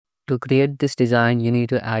To create this design, you need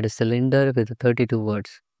to add a cylinder with 32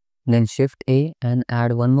 words. Then Shift A and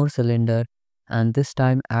add one more cylinder, and this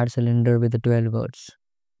time add cylinder with 12 words.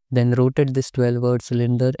 Then rotate this 12 word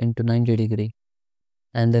cylinder into 90 degree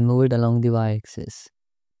and then move it along the y-axis.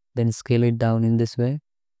 Then scale it down in this way.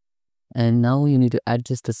 And now you need to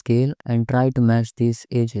adjust the scale and try to match these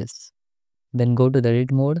edges. Then go to the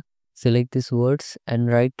edit mode, select these words and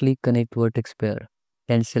right click connect vertex pair.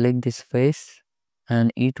 Then select this face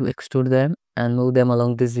and E to extrude them and move them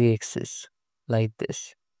along the z-axis like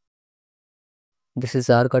this. This is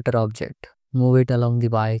our cutter object. Move it along the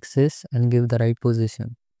y-axis and give the right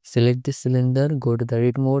position. Select this cylinder, go to the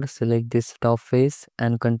edit mode, select this top face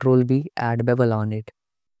and Ctrl B, add bevel on it.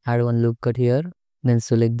 Add one loop cut here, then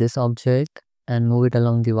select this object and move it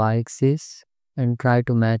along the y-axis and try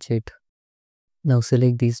to match it. Now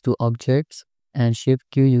select these two objects and Shift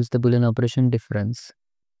Q, use the Boolean operation difference.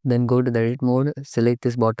 Then go to the edit mode, select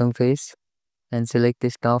this bottom face and select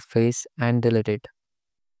this top face and delete it.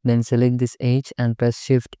 Then select this edge and press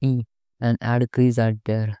Shift E and add a crease at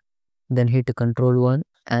there. Then hit Ctrl 1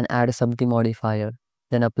 and add a subdi modifier.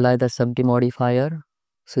 Then apply the subdi modifier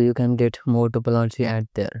so you can get more topology at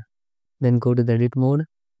there. Then go to the edit mode,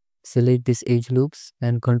 select these edge loops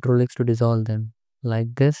and Ctrl X to dissolve them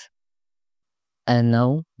like this. And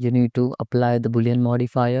now you need to apply the Boolean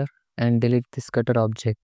modifier and delete this cutter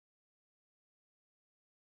object.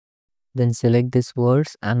 Then select these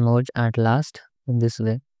words and merge at last in this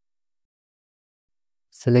way.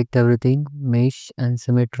 Select everything, mesh and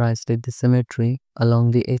symmetrize with the symmetry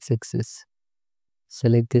along the x-axis.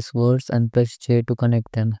 Select these words and press J to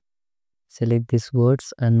connect them. Select these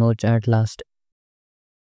words and merge at last.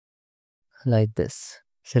 Like this.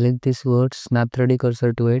 Select these words, snap 3D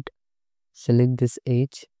cursor to it. Select this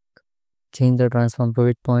edge. Change the transform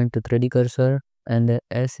pivot point to 3D cursor and the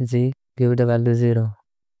SG, give the value 0.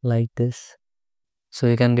 Like this. So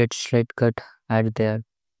you can get straight cut at there.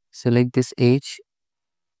 Select this edge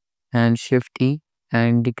and Shift E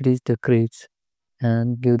and decrease the crease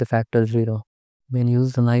and give the factor 0. Then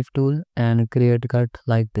use the knife tool and create a cut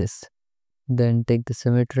like this. Then take the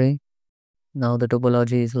symmetry. Now the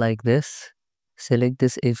topology is like this. Select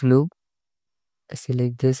this edge loop.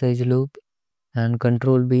 Select this edge loop and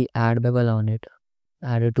Ctrl B, add bevel on it.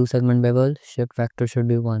 Add a 2 segment bevel, shift factor should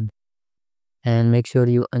be 1. And make sure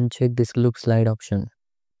you uncheck this loop slide option.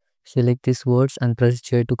 Select these words and press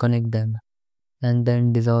J to connect them. And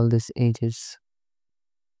then dissolve these edges.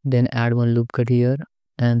 Then add one loop cut here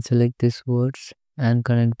and select these words and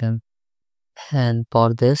connect them. And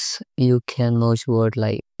for this you can merge word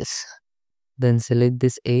like this. Then select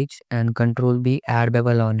this edge and Ctrl B, add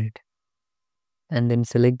bevel on it. And then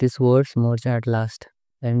select these words, merge at last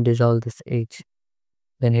and dissolve this edge.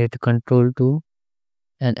 Then hit Ctrl 2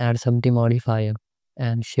 and add subdi modifier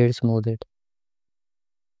and shade smooth it.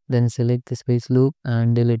 Then select the space loop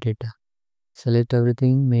and delete it. Select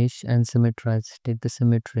everything, mesh and symmetrize, take the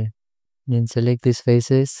symmetry. Then select these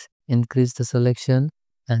faces, increase the selection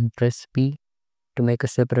and press P to make a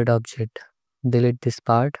separate object. Delete this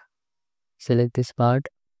part, select this part,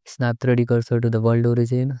 snap 3D cursor to the world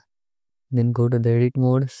origin. Then go to the edit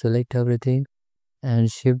mode, select everything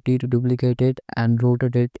and Shift D to duplicate it and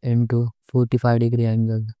rotate it into 45-degree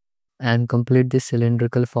angle. And complete this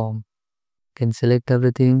cylindrical form. Can select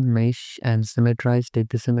everything, mesh and symmetrize, take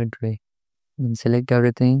the symmetry. Then select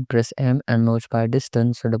everything, press M and merge by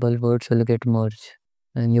distance so double words will get merged.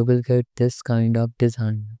 And you will get this kind of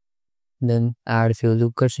design. Then add few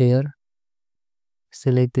loop cuts here.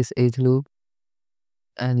 Select this edge loop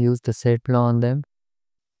and use the set law on them.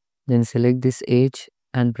 Then select this edge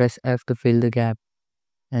and press F to fill the gap.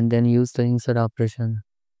 And then use the insert operation.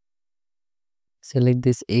 Select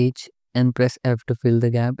this edge and press F to fill the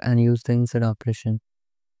gap and use the insert operation.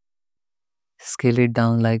 Scale it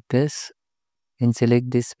down like this. And select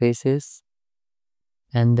these faces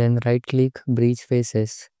and then right click breach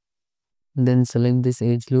faces. Then select these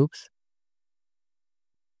edge loops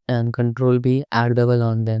and Ctrl B, add bevel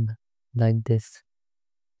on them like this.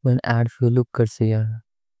 Then add few loop cuts here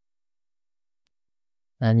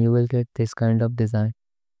and you will get this kind of design.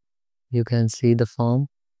 You can see the form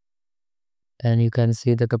and you can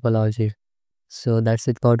see the topology. So that's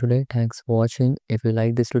it for today. Thanks for watching. If you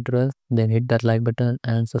like this tutorial, then hit that like button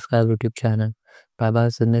and subscribe to YouTube channel. Bye bye.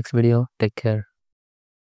 See you next video. Take care.